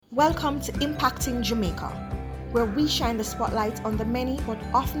Welcome to Impacting Jamaica, where we shine the spotlight on the many but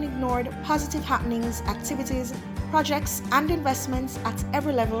often ignored positive happenings, activities, projects, and investments at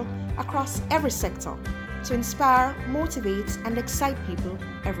every level across every sector to inspire, motivate, and excite people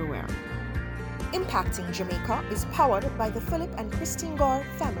everywhere. Impacting Jamaica is powered by the Philip and Christine Gore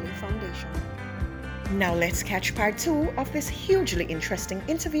Family Foundation. Now let's catch part 2 of this hugely interesting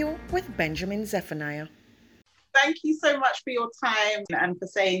interview with Benjamin Zephaniah. Thank you so much for your time and for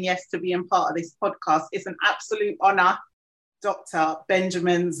saying yes to being part of this podcast. It's an absolute honour, Dr.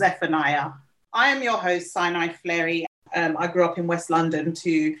 Benjamin Zephaniah. I am your host, Sinai Fleary. I grew up in West London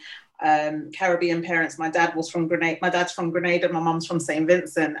to Caribbean parents. My dad's from Grenada, my mum's from St.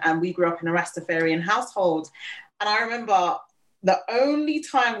 Vincent, and we grew up in a Rastafarian household. And I remember the only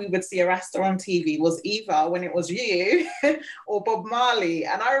time we would see a Rasta on TV was either when it was you or Bob Marley.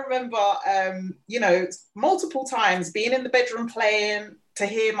 And I remember, multiple times being in the bedroom playing to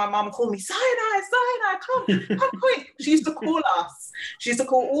hear my mum call me, Sinai, come quick. She used to call us. She used to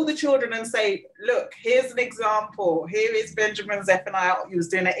call all the children and say, look, here's an example. Here is Benjamin Zephaniah. You was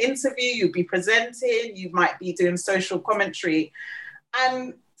doing an interview, you'd be presenting, you might be doing social commentary.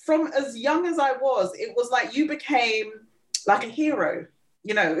 And from as young as I was, it was like you became like a hero.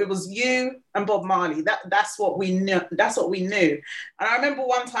 You know, it was you and Bob Marley. That's what we knew. That's what we knew. And I remember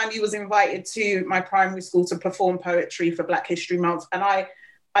one time you was invited to my primary school to perform poetry for Black History Month. And I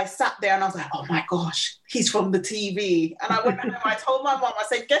sat there and I was like, oh my gosh, he's from the TV. And I went home, I told my mom, I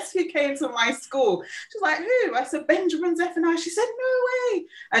said, guess who came to my school? She was like, who? I said, Benjamin Zephaniah. She said, no way.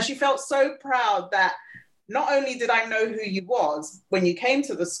 And she felt so proud that not only did I know who you was when you came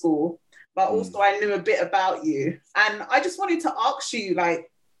to the school, but also I knew a bit about you. And I just wanted to ask you,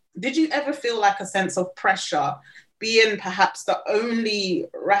 like, did you ever feel like a sense of pressure being perhaps the only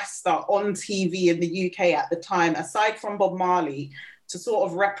Rasta on TV in the UK at the time, aside from Bob Marley, to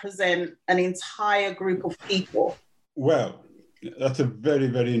sort of represent an entire group of people? Well, that's a very,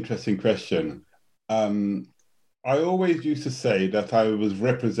 very interesting question. I always used to say that I was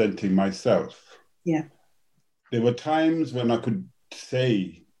representing myself. Yeah. There were times when I could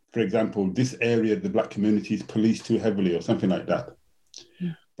say, for example, this area of the Black community is policed too heavily or something like that.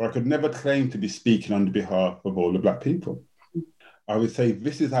 Yeah. But I could never claim to be speaking on behalf of all the Black people. I would say,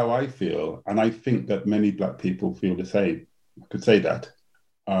 this is how I feel. And I think that many Black people feel the same. I could say that.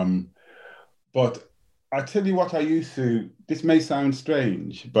 But I tell you what I used to, this may sound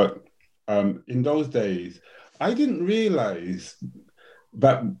strange, but in those days, I didn't realize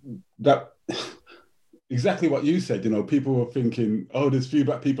that exactly what you said, people were thinking, oh, there's few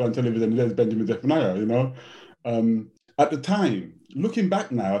Black people on television, there's Benjamin Zephaniah, At the time, looking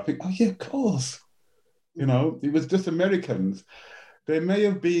back now, I think, oh yeah, of course. It was just Americans. There may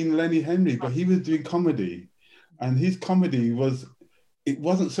have been Lenny Henry, but he was doing comedy. And his comedy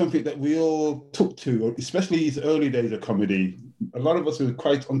wasn't something that we all took to, especially his early days of comedy. A lot of us were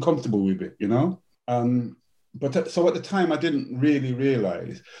quite uncomfortable with it, So at the time, I didn't really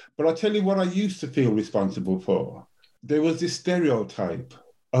realize. But I'll tell you what I used to feel responsible for. There was this stereotype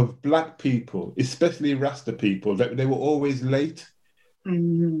of Black people, especially Rasta people, that they were always late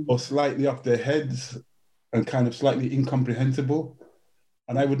or slightly off their heads and kind of slightly incomprehensible.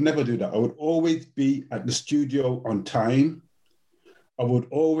 And I would never do that. I would always be at the studio on time. I would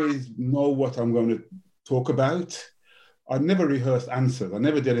always know what I'm going to talk about. I never rehearsed answers. I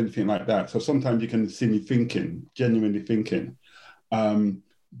never did anything like that. So sometimes you can see me thinking, genuinely thinking.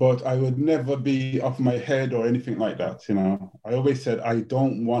 But I would never be off my head or anything like that. I always said, I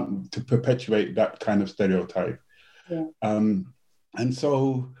don't want to perpetuate that kind of stereotype. Yeah. And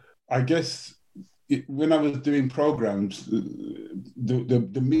so I guess when I was doing programs,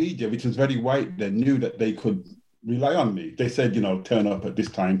 the media, which was very white then, knew that they could rely on me. They said, turn up at this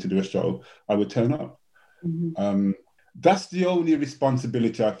time to do a show. I would turn up. Mm-hmm. That's the only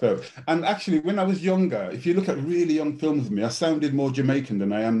responsibility I felt. And actually, when I was younger, if you look at really young films of me, I sounded more Jamaican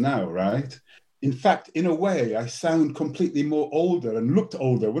than I am now, right? In fact, in a way, I sound completely more older and looked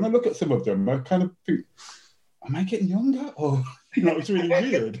older. When I look at some of them, I kind of think, am I getting younger? Or, it's really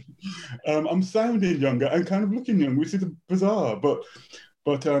weird. I'm sounding younger and kind of looking young, which is bizarre. But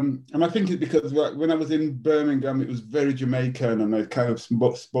and I think it's because when I was in Birmingham, it was very Jamaican and I kind of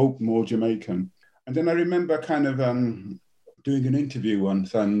spoke more Jamaican. And then I remember kind of doing an interview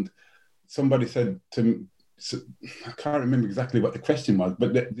once and somebody said to me, I can't remember exactly what the question was,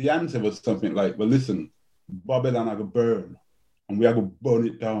 but the answer was something like, well, listen, Babylon I go burn and we are going to burn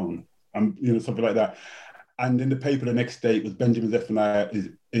it down and, something like that. And in the paper the next day, it was Benjamin Zephaniah is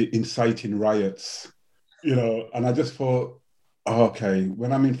inciting riots, and I just thought, oh, okay,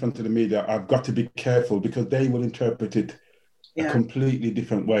 when I'm in front of the media, I've got to be careful because they will interpret it a completely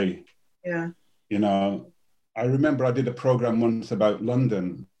different way. Yeah. You know, I remember I did a program once about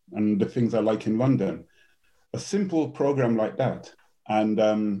London and the things I like in London. A simple program like that.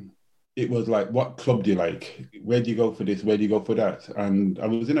 And it was like, what club do you like? Where do you go for this? Where do you go for that? And I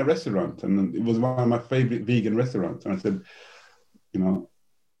was in a restaurant, and it was one of my favorite vegan restaurants. And I said, you know,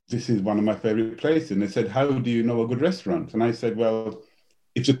 this is one of my favorite places. And they said, how do you know a good restaurant? And I said, well,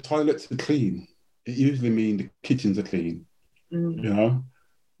 if the toilets are clean, it usually means the kitchens are clean, you know,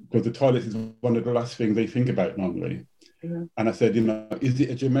 because the toilet is one of the last things they think about normally. Yeah. And I said, you know, is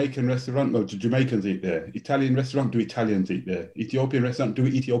it a Jamaican restaurant? No, do Jamaicans eat there? Italian restaurant? Do Italians eat there? Ethiopian restaurant? Do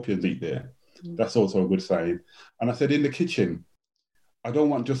Ethiopians eat there? That's also a good sign. And I said, in the kitchen, I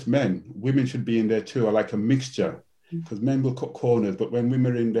don't want just men. Women should be in there too. I like a mixture, because men will cut corners, but when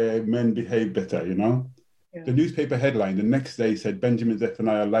women are in there, men behave better, you know? Yeah. The newspaper headline the next day said, Benjamin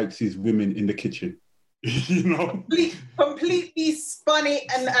Zephaniah likes his women in the kitchen. You know? Completely spun it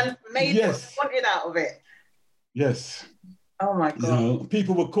and made what they wanted out of it. Yes. Oh my God. You know,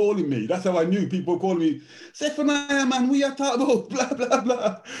 people were calling me. That's how I knew. People were calling me, Zephaniah, man, we are talking about blah, blah,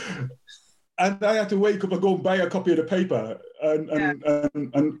 blah. And I had to wake up and go and buy a copy of the paper. And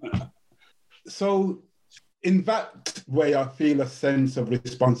so in that way, I feel a sense of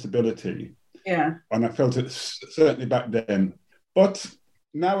responsibility. Yeah. And I felt it certainly back then. But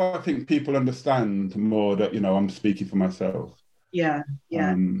now I think people understand more that, you know, I'm speaking for myself. Yeah,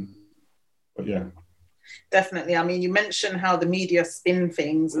 yeah. But yeah. Definitely. I mean, you mentioned how the media spin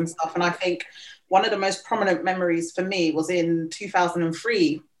things and stuff. And I think one of the most prominent memories for me was in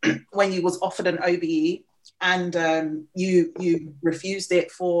 2003 when you was offered an OBE and you refused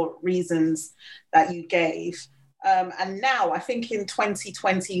it for reasons that you gave. And now I think in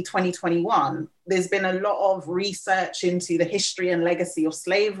 2020, 2021, there's been a lot of research into the history and legacy of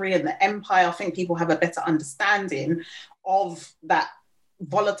slavery and the empire. I think people have a better understanding of that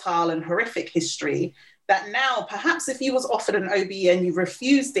volatile and horrific history, that now perhaps if you was offered an OBE and you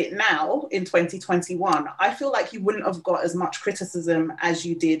refused it now in 2021, I feel like you wouldn't have got as much criticism as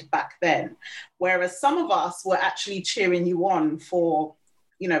you did back then. Whereas some of us were actually cheering you on for,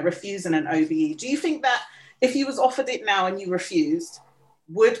 you know, refusing an OBE. Do you think that if you was offered it now and you refused,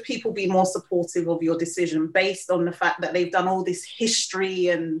 would people be more supportive of your decision based on the fact that they've done all this history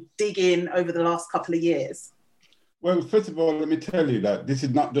and digging over the last couple of years? Well, first of all, let me tell you that this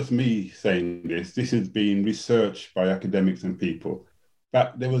is not just me saying this. This has been researched by academics and people.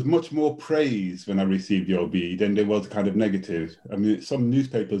 That there was much more praise when I received the OBE than there was kind of negative. I mean, some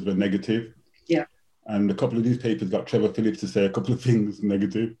newspapers were negative. Yeah. And a couple of newspapers got Trevor Phillips to say a couple of things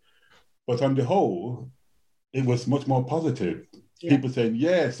negative. But on the whole, it was much more positive. Yeah. People saying,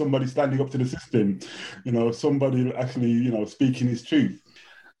 yeah, somebody standing up to the system, you know, somebody actually, you know, speaking his truth.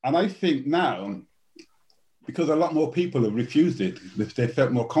 And I think now, because a lot more people have refused it, they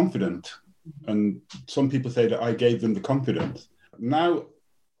felt more confident. And some people say that I gave them the confidence. Now,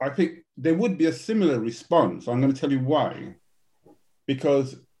 I think there would be a similar response. I'm going to tell you why.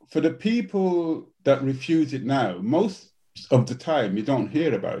 Because for the people that refuse it now, most of the time you don't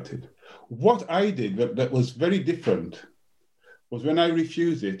hear about it. What I did that was very different was when I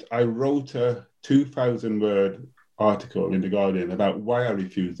refused it, I wrote a 2,000-word article in The Guardian about why I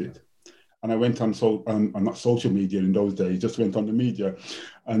refused it. And I went on, not social media in those days, just went on the media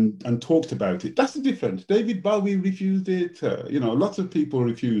and talked about it. That's the difference. David Bowie refused it. You know, lots of people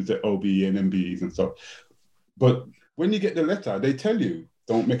refused the OBE and MBEs and stuff. But when you get the letter, they tell you,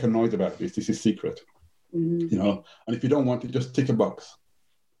 don't make a noise about this. This is secret. You know, and if you don't want it, just tick a box.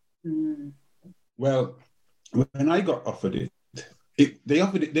 Well, when I got offered they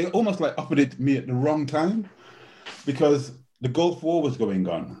almost like offered it to me at the wrong time, because the Gulf War was going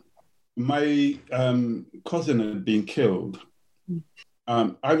on. My cousin had been killed.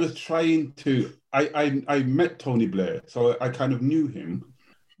 I was trying to, I met Tony Blair, so I kind of knew him,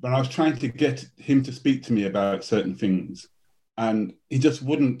 but I was trying to get him to speak to me about certain things, and he just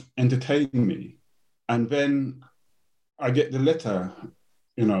wouldn't entertain me. And then I get the letter,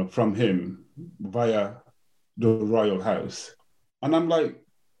 you know, from him via the Royal House. And I'm like,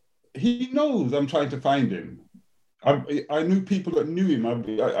 he knows I'm trying to find him. I knew people that knew him.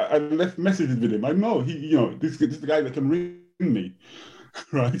 I left messages with him. I know he, you know, this is the guy that can ring me,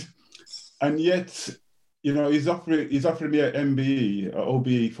 right? And yet, you know, he's offering me an MBE, or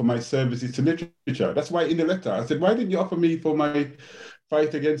OBE for my services to literature. That's why in the letter I said, why didn't you offer me for my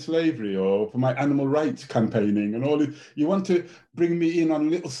fight against slavery or for my animal rights campaigning and all this? You want to bring me in on a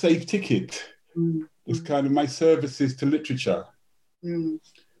little safe ticket. It's kind of my services to literature.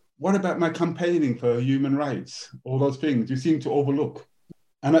 What about my campaigning for human rights? All those things you seem to overlook.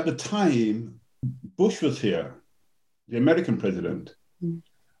 And at the time, Bush was here. the American president.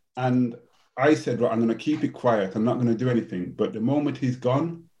 And I said, well, I'm going to keep it quiet. I'm not going to do anything. But the moment he's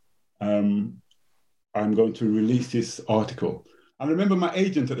gone, I'm going to release this article. And I remember my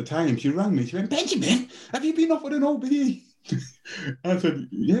agent at the time, she rang me. She went, Benjamin, have you been offered an OBE? I said,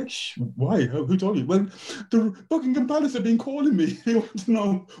 yes, why? Who told you? Well, the Buckingham Palace have been calling me. They want to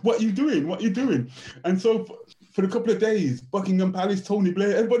know, what are you doing? And so for a couple of days, Buckingham Palace, Tony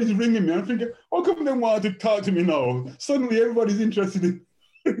Blair, everybody's ringing me. I'm thinking, how come they want to talk to me now? Suddenly everybody's interested in,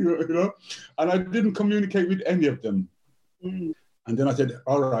 you know? And I didn't communicate with any of them. And then I said,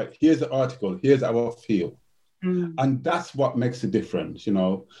 all right, here's the article. Here's how I feel. And that's what makes a difference, you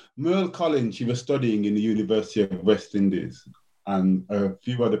know. Merle Collins, she was studying in the University of West Indies, and a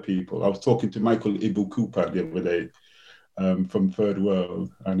few other people. I was talking to Michael Ibu Cooper the other day from Third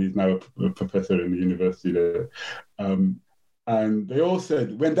World, and he's now a professor in the university there. And they all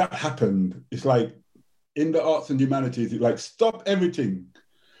said, when that happened, it's like, in the arts and humanities, it's like, stop everything.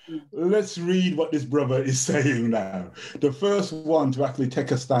 Let's read what this brother is saying now. The first one to actually take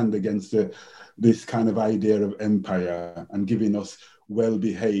a stand against this kind of idea of empire and giving us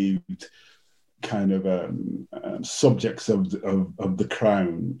well-behaved kind of subjects of the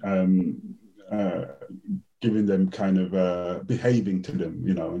crown, giving them kind of behaving to them,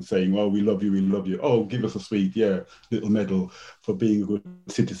 you know, and saying, oh, we love you. Oh, give us a sweet, little medal for being a good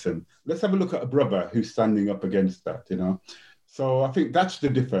citizen. Let's have a look at a brother who's standing up against that, you know. So I think that's the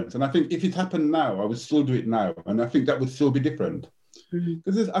difference. And I think if it happened now, I would still do it now. And I think that would still be different.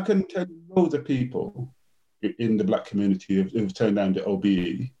 Because I can tell loads of people in the Black community who've turned down the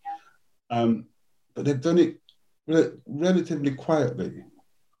OBE, but they've done it relatively quietly.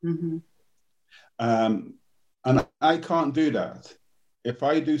 And I can't do that. If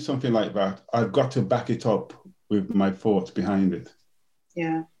I do something like that, I've got to back it up with my thoughts behind it.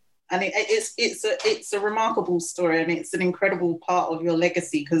 Yeah. And it's a remarkable story, and it's an incredible part of your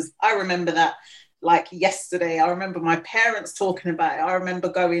legacy, because I remember that like yesterday. I remember my parents talking about it. I remember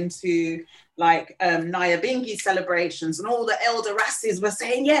going to like Nyabingi celebrations, and all the elder Rassis were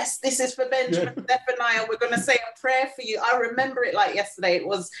saying, yes, this is for Benjamin Zephaniah. We're going to say a prayer for you. I remember it like yesterday. It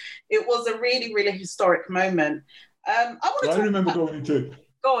was a really, really historic moment. I remember going to...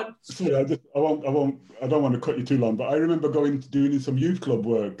 Go on. Sorry, I don't want to cut you too long, but I remember doing some youth club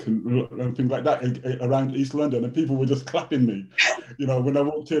work and things like that around East London, and people were just clapping me, you know, when I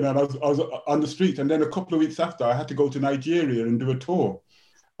walked in, and I was on the street. And then a couple of weeks after, I had to go to Nigeria and do a tour.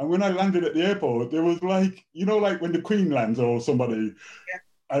 And when I landed at the airport, there was like, you know, like when the Queen lands or somebody,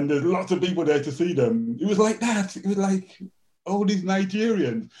 and there's lots of people there to see them. It was like that. It was like all these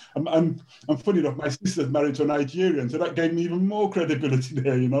Nigerians. I'm funny enough, my sister's married to a Nigerian, so that gave me even more credibility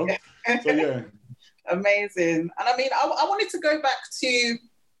there, you know? So, yeah. Amazing. And I mean, I wanted to go back to,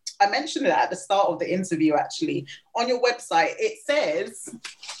 I mentioned it at the start of the interview, actually. On your website, it says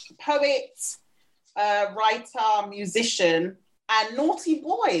poet, writer, musician, and naughty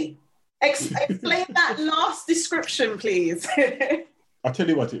boy. Explain that last description, please. I'll tell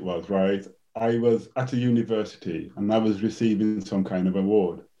you what it was, right? I was at a university and I was receiving some kind of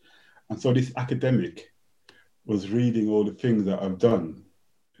award. And so this academic was reading all the things that I've done.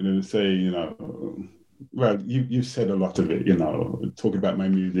 And it was saying, you know, well, you've said a lot of it, you know, talking about my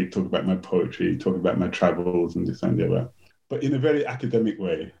music, talking about my poetry, talking about my travels and this and the other. But in a very academic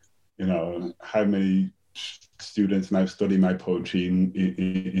way, you know, how many students now study my poetry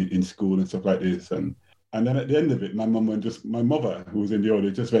in school and stuff like this. And then at the end of it, my mother, who was in the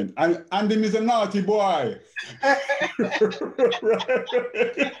audience, just went, and him is a naughty boy. And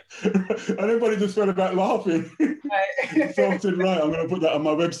everybody just felt about laughing. Right. So I said, right, I'm going to put that on my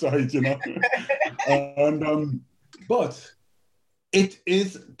website, you know. But it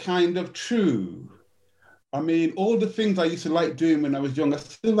is kind of true. I mean, all the things I used to like doing when I was young, I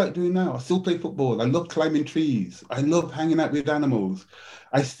still like doing now. I still play football. I love climbing trees. I love hanging out with animals.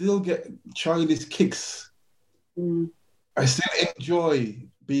 I still get childish kicks. I still enjoy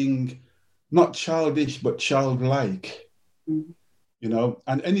being not childish, but childlike. You know,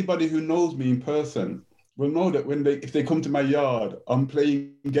 and anybody who knows me in person will know that if they come to my yard, I'm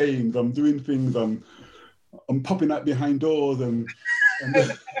playing games, I'm doing things, I'm popping out behind doors and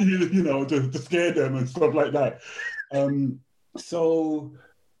you know, to scare them and stuff like that. So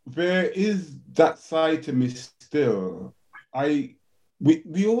there is that side to me still.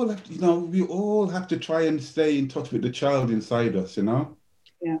 We all have to, you know, we all have to try and stay in touch with the child inside us, you know?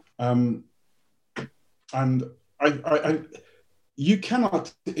 Yeah. And you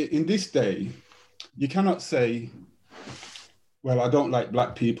cannot, in this day, you cannot say, well, I don't like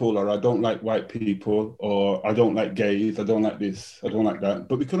black people, or I don't like white people, or I don't like gays, I don't like this, I don't like that.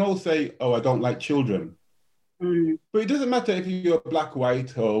 But we can all say, oh, I don't like children. But it doesn't matter if you're black,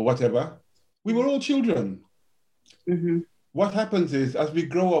 white, or whatever. We were all children. Mm-hmm. What happens is, as we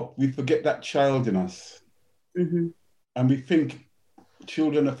grow up, we forget that child in us. Mm-hmm. And we think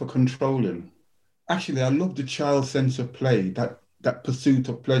children are for controlling. Actually, I love the child's sense of play, that pursuit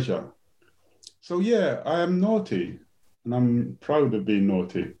of pleasure. So yeah, I am naughty, and I'm proud of being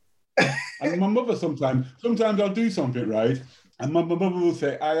naughty. And my mother sometimes I'll do something, right? And my mother will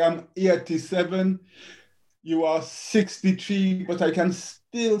say, I am 87, you are 63, but I can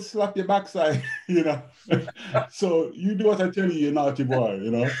still slap your backside, you know. So you do what I tell you, you naughty boy,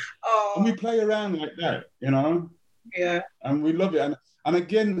 you know. Oh. And we play around like that, you know. Yeah. And we love it. And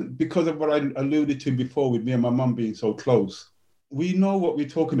again, because of what I alluded to before with me and my mum being so close, we know what we're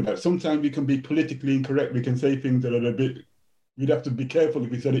talking about. Sometimes we can be politically incorrect. We can say things that are a bit, we'd have to be careful if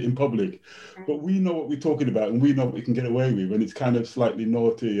we said it in public. But we know what we're talking about, and we know what we can get away with, and it's kind of slightly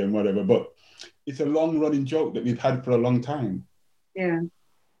naughty and whatever. But it's a long-running joke that we've had for a long time. Yeah.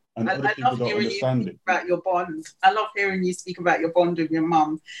 And other people don't understand it. About your bond. I love hearing you speak about your bond with your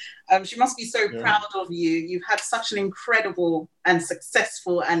mum. She must be so proud of you. You've had such an incredible and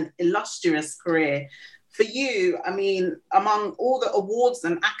successful and illustrious career. For you, I mean, among all the awards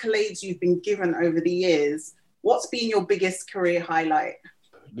and accolades you've been given over the years, what's been your biggest career highlight?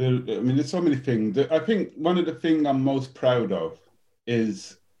 There's so many things. I think one of the things I'm most proud of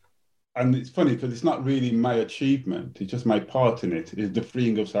is, and it's funny because it's not really my achievement, it's just my part in it, is the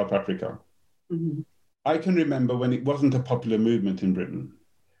freeing of South Africa. Mm-hmm. I can remember when it wasn't a popular movement in Britain.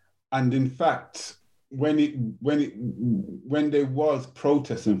 And in fact, when there was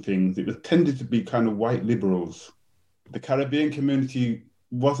protests and things, it was tended to be kind of white liberals. The Caribbean community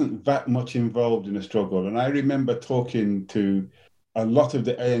wasn't that much involved in the struggle. And I remember talking to a lot of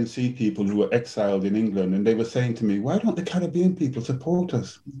the ANC people who were exiled in England, and they were saying to me, why don't the Caribbean people support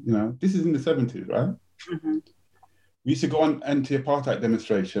us? You know, this is in the 70s, right? Mm-hmm. We used to go on anti-apartheid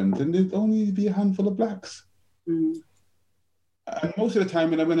demonstrations, and there'd only be a handful of blacks. Mm-hmm. And most of the time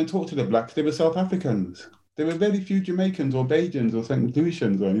when I went and talked to the blacks, they were South Africans. There were very few Jamaicans or Bajans or St.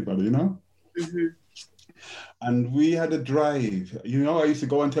 Lucians or anybody, you know? Mm-hmm. And we had a drive. You know, I used to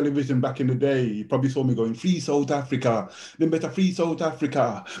go on television back in the day. You probably saw me going, free South Africa. Then better free South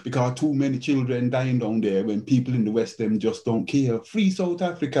Africa because too many children dying down there when people in the West them just don't care. Free South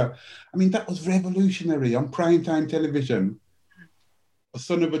Africa. I mean, that was revolutionary on primetime television. A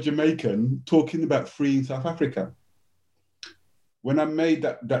son of a Jamaican talking about freeing South Africa. When I made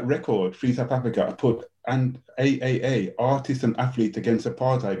that record, Free South Africa, I put and AAA, Artists and Athletes Against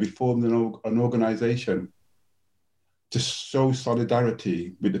Apartheid. We formed an organization to show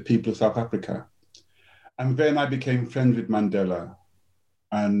solidarity with the people of South Africa. And then I became friends with Mandela.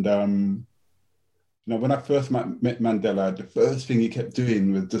 And when I first met Mandela, the first thing he kept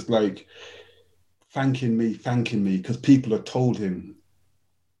doing was just like thanking me, because people had told him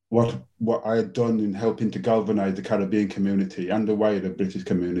what I had done in helping to galvanize the Caribbean community and the wider British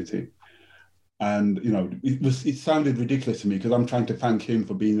community. And, you know, it sounded ridiculous to me because I'm trying to thank him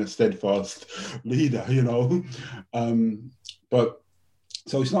for being a steadfast leader, you know. But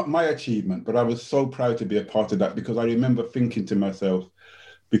so it's not my achievement, but I was so proud to be a part of that because I remember thinking to myself,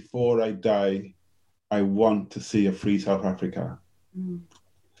 before I die, I want to see a free South Africa. Mm.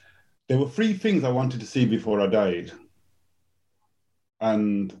 There were 3 things I wanted to see before I died.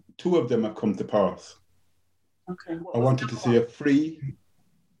 And 2 of them have come to pass. Okay. I wanted to see a free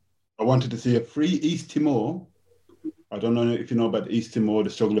East Timor. I don't know if you know about East Timor,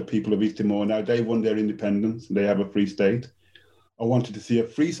 the struggle of people of East Timor. Now they won their independence. They have a free state. I wanted to see a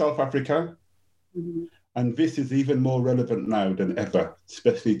free South Africa. Mm-hmm. And this is even more relevant now than ever,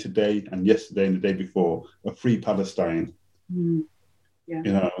 especially today and yesterday and the day before, a free Palestine. Mm-hmm. Yeah.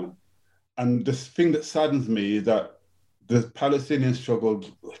 You know, and the thing that saddens me is that the Palestinian struggle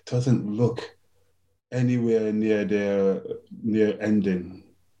doesn't look anywhere near ending.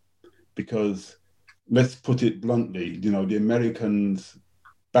 Because let's put it bluntly, you know, the Americans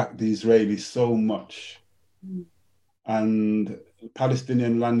back the Israelis so much. Mm. And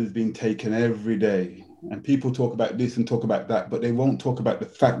Palestinian land is being taken every day. And people talk about this and talk about that, but they won't talk about the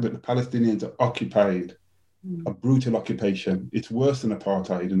fact that the Palestinians are occupied, a brutal occupation. It's worse than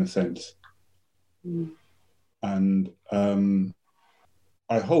apartheid in a sense. Mm. And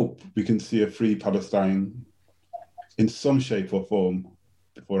I hope we can see a free Palestine in some shape or form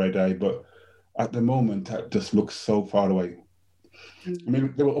before I die, but at the moment that just looks so far away. Mm-hmm. I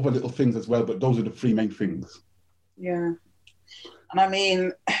mean, there were other little things as well, but those are the 3 main things. Yeah. And I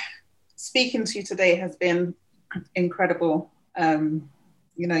mean, speaking to you today has been incredible.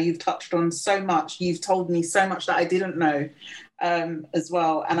 You You know, you've touched on so much. You've told me so much that I didn't know as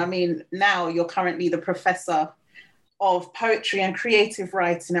well. And I mean, now you're currently the professor of poetry and creative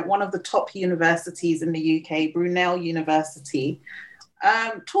writing at one of the top universities in the UK, Brunel University.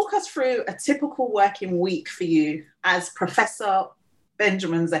 Talk us through a typical working week for you as Professor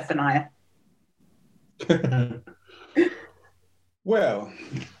Benjamin Zephaniah. Well,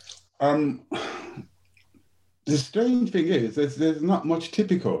 the strange thing is there's not much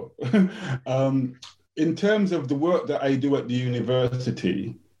typical. In terms of the work that I do at the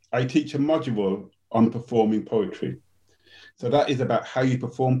university, I teach a module on performing poetry. So that is about how you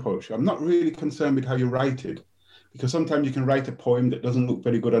perform poetry. I'm not really concerned with how you write it, because sometimes you can write a poem that doesn't look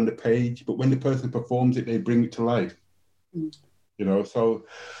very good on the page, but when the person performs it, they bring it to life. You know, so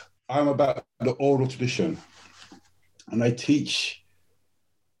I'm about the oral tradition, and I teach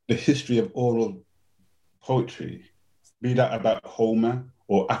the history of oral poetry, be that about Homer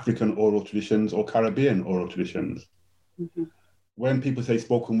or African oral traditions or Caribbean oral traditions. Mm-hmm. When people say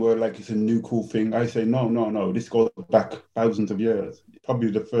spoken word like it's a new cool thing, I say, no, this goes back thousands of years. It's probably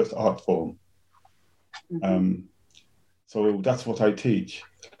the first art form. Mm-hmm. So that's what I teach.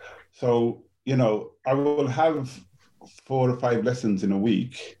 So, you know, I will have 4 or 5 lessons in a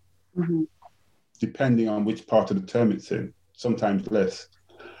week, mm-hmm. depending on which part of the term it's in, sometimes less.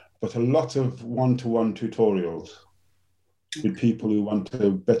 But a lot of one-to-one tutorials with people who want to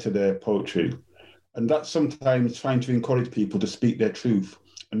better their poetry. And that's sometimes trying to encourage people to speak their truth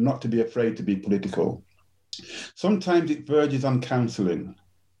and not to be afraid to be political. Sometimes it verges on counselling,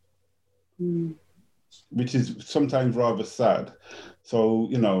 which is sometimes rather sad. So,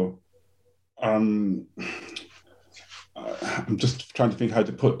 you know, I'm just trying to think how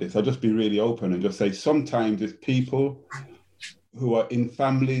to put this. I'll just be really open and just say sometimes it's people who are in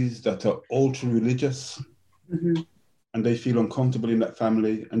families that are ultra-religious, mm-hmm. and they feel uncomfortable in that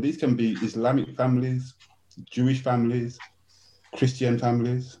family. And these can be Islamic families, Jewish families, Christian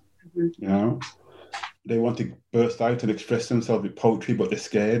families, mm-hmm. you know. They want to burst out and express themselves with poetry, but they're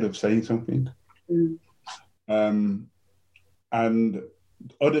scared of saying something. Mm. And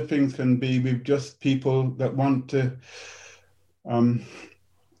other things can be with just people that want to...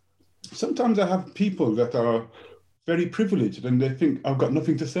 sometimes I have people that are very privileged and they think, I've got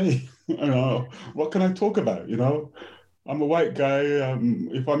nothing to say. You know, what can I talk about, you know? I'm a white guy.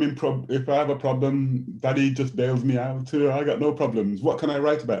 If I have a problem, Daddy just bails me out. I got no problems. What can I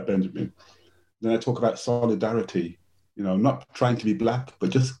write about, Benjamin? Then I talk about solidarity, you know, not trying to be black, but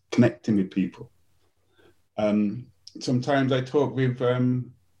just connecting with people. Sometimes I talk with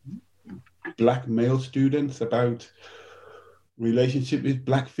black male students about relationship with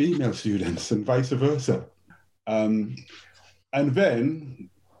black female students and vice versa. And then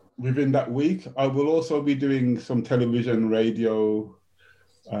within that week, I will also be doing some television, radio.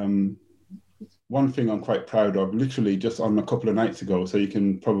 One thing I'm quite proud of, literally just on a couple of nights ago, so you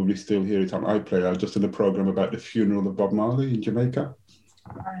can probably still hear it on iPlayer, I was just in a program about the funeral of Bob Marley in Jamaica.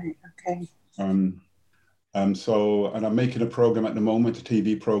 Right, okay. And I'm making a program at the moment, a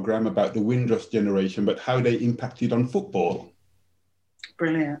TV program about the Windrush generation, but how they impacted on football.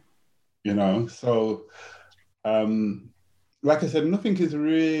 Brilliant. You know, so... like I said, nothing is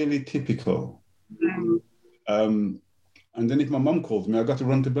really typical. And then if my mum calls me, I've got to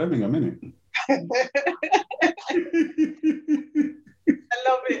run to Birmingham, innit? I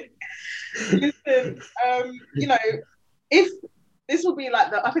love it. Listen, you know, if this will be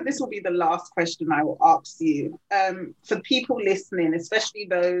I think this will be the last question I will ask you. For people listening, especially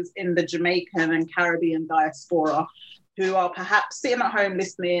those in the Jamaican and Caribbean diaspora, who are perhaps sitting at home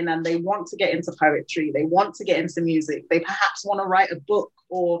listening and they want to get into poetry, they want to get into music, they perhaps want to write a book,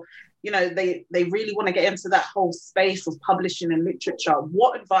 or, you know, they really want to get into that whole space of publishing and literature.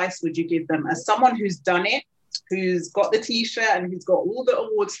 What advice would you give them as someone who's done it, who's got the T-shirt and who's got all the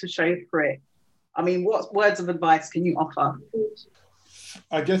awards to show for it? I mean, what words of advice can you offer?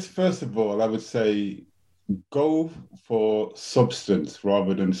 I guess, first of all, I would say go for substance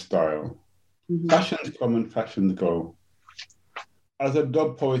rather than style. Mm-hmm. Fashions come and fashions go. As a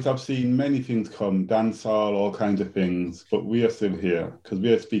dub poet, I've seen many things come, dancehall, all kinds of things, but we are still here because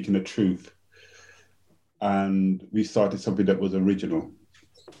we are speaking the truth. And we started something that was original.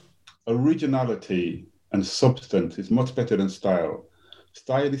 Originality and substance is much better than style.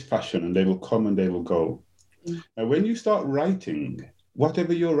 Style is fashion, and they will come and they will go. Mm. Now, when you start writing,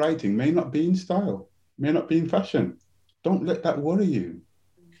 whatever you're writing may not be in style, may not be in fashion. Don't let that worry you.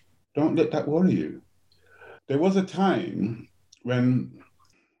 Don't let that worry you. There was a time when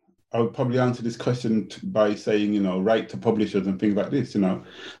I would probably answer this question by saying, you know, write to publishers and things like this, you know,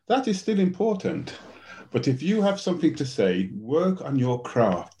 that is still important. But if you have something to say, work on your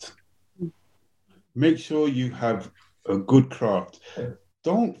craft. Make sure you have a good craft.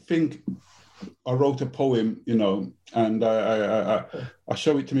 Don't think I wrote a poem, and I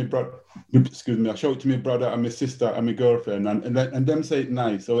show it to my brother. Excuse me, I show it to my brother and my sister and my girlfriend, and them say it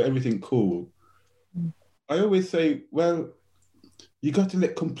nice, so everything cool. I always say, well, you got to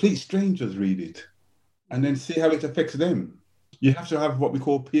let complete strangers read it, and then see how it affects them. You have to have what we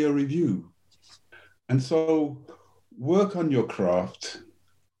call peer review, and so work on your craft,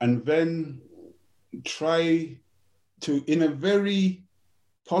 and then try to, in a very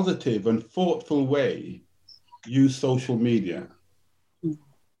positive and thoughtful way, use social media.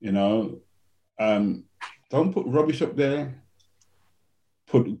 Don't put rubbish up there.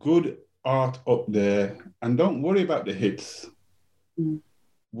 Put good art up there, and don't worry about the hits. Don't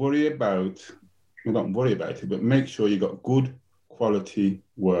worry about it, but make sure you got good quality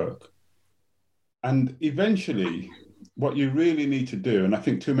work. And eventually, what you really need to do, and I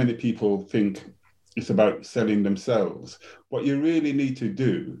think too many people think it's about selling themselves. What you really need to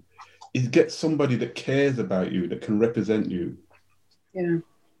do is get somebody that cares about you, that can represent you. Yeah.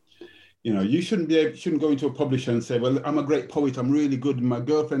 You shouldn't go into a publisher and say, well, I'm a great poet, I'm really good, and my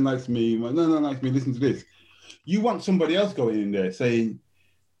girlfriend likes me, my no likes me, listen to this. You want somebody else going in there saying,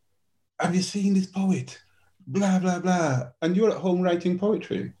 have you seen this poet? Blah, blah, blah. And you're at home writing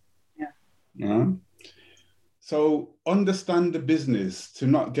poetry. Yeah. So understand the business to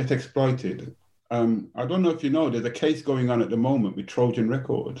not get exploited. I don't know if you know, there's a case going on at the moment with Trojan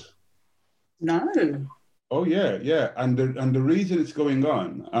Records. No. Oh, yeah. And the reason it's going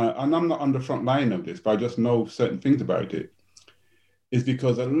on, and I'm not on the front line of this, but I just know certain things about it, is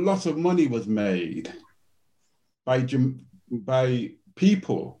because a lot of money was made by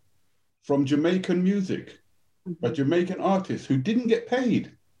people from Jamaican music, by Jamaican artists who didn't get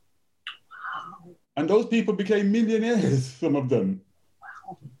paid. Wow. And those people became millionaires, some of them.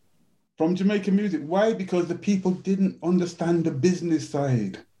 From Jamaican music. Why? Because the people didn't understand the business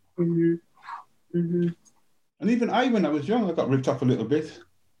side. And even when I was young, I got ripped off a little bit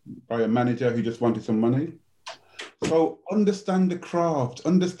by a manager who just wanted some money. So understand the craft,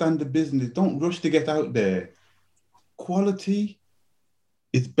 understand the business. Don't rush to get out there. Quality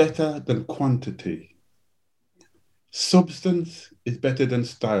is better than quantity. Substance is better than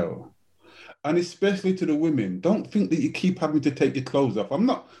style. And especially to the women, don't think that you keep having to take your clothes off. I'm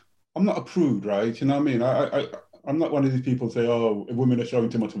not a prude, right? You know what I mean? I'm not one of these people who say, oh, women are showing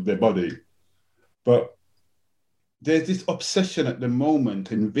too much of their body. But there's this obsession at the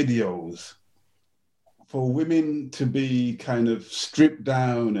moment in videos for women to be kind of stripped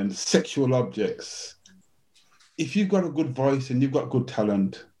down and sexual objects. If you've got a good voice and you've got good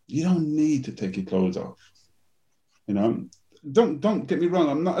talent, you don't need to take your clothes off. Don't get me wrong.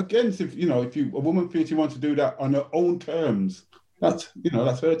 I'm not against if a woman feels she wants to do that on her own terms. That's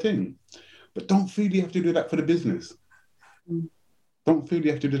her thing. But don't feel you have to do that for the business. Don't feel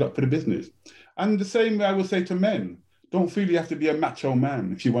you have to do that for the business. And the same way I would say to men, don't feel you have to be a macho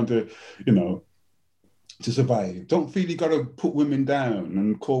man if you want to, to survive. Don't feel you got to put women down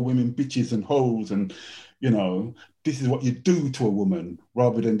and call women bitches and hoes and, this is what you do to a woman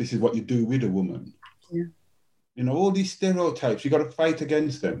rather than this is what you do with a woman. Yeah. All these stereotypes, you got to fight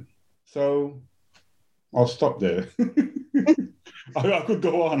against them. So I'll stop there. I could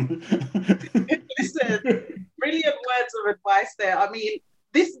go on. Listen, brilliant words of advice there. I mean,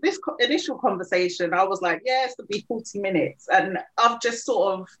 this initial conversation, I was like, yeah, it's going to be 40 minutes. And I've just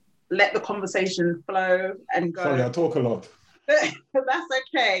sort of let the conversation flow and go. Sorry, I talk a lot. That's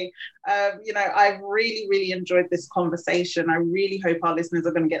okay. I've really, really enjoyed this conversation. I really hope our listeners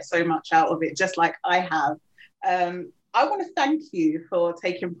are going to get so much out of it, just like I have. I want to thank you for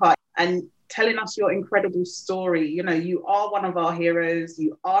taking part and telling us your incredible story. You are one of our heroes.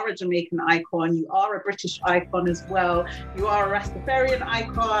 You are a Jamaican icon. You are a British icon as well. You are a Rastafarian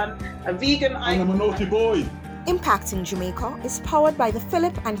icon, a vegan icon. And I'm a naughty boy. Impacting Jamaica is powered by the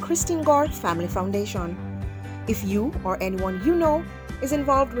Philip and Christine Gore Family Foundation. If you or anyone you know is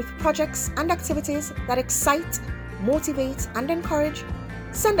involved with projects and activities that excite, motivate, and encourage,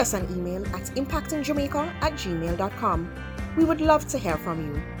 send us an email at impactingjamaica@gmail.com. We would love to hear from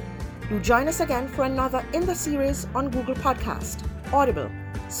you. Do join us again for another in the series on Google Podcast, Audible,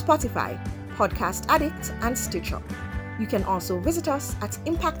 Spotify, Podcast Addict, and Stitcher. You can also visit us at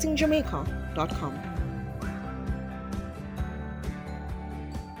impactingjamaica.com.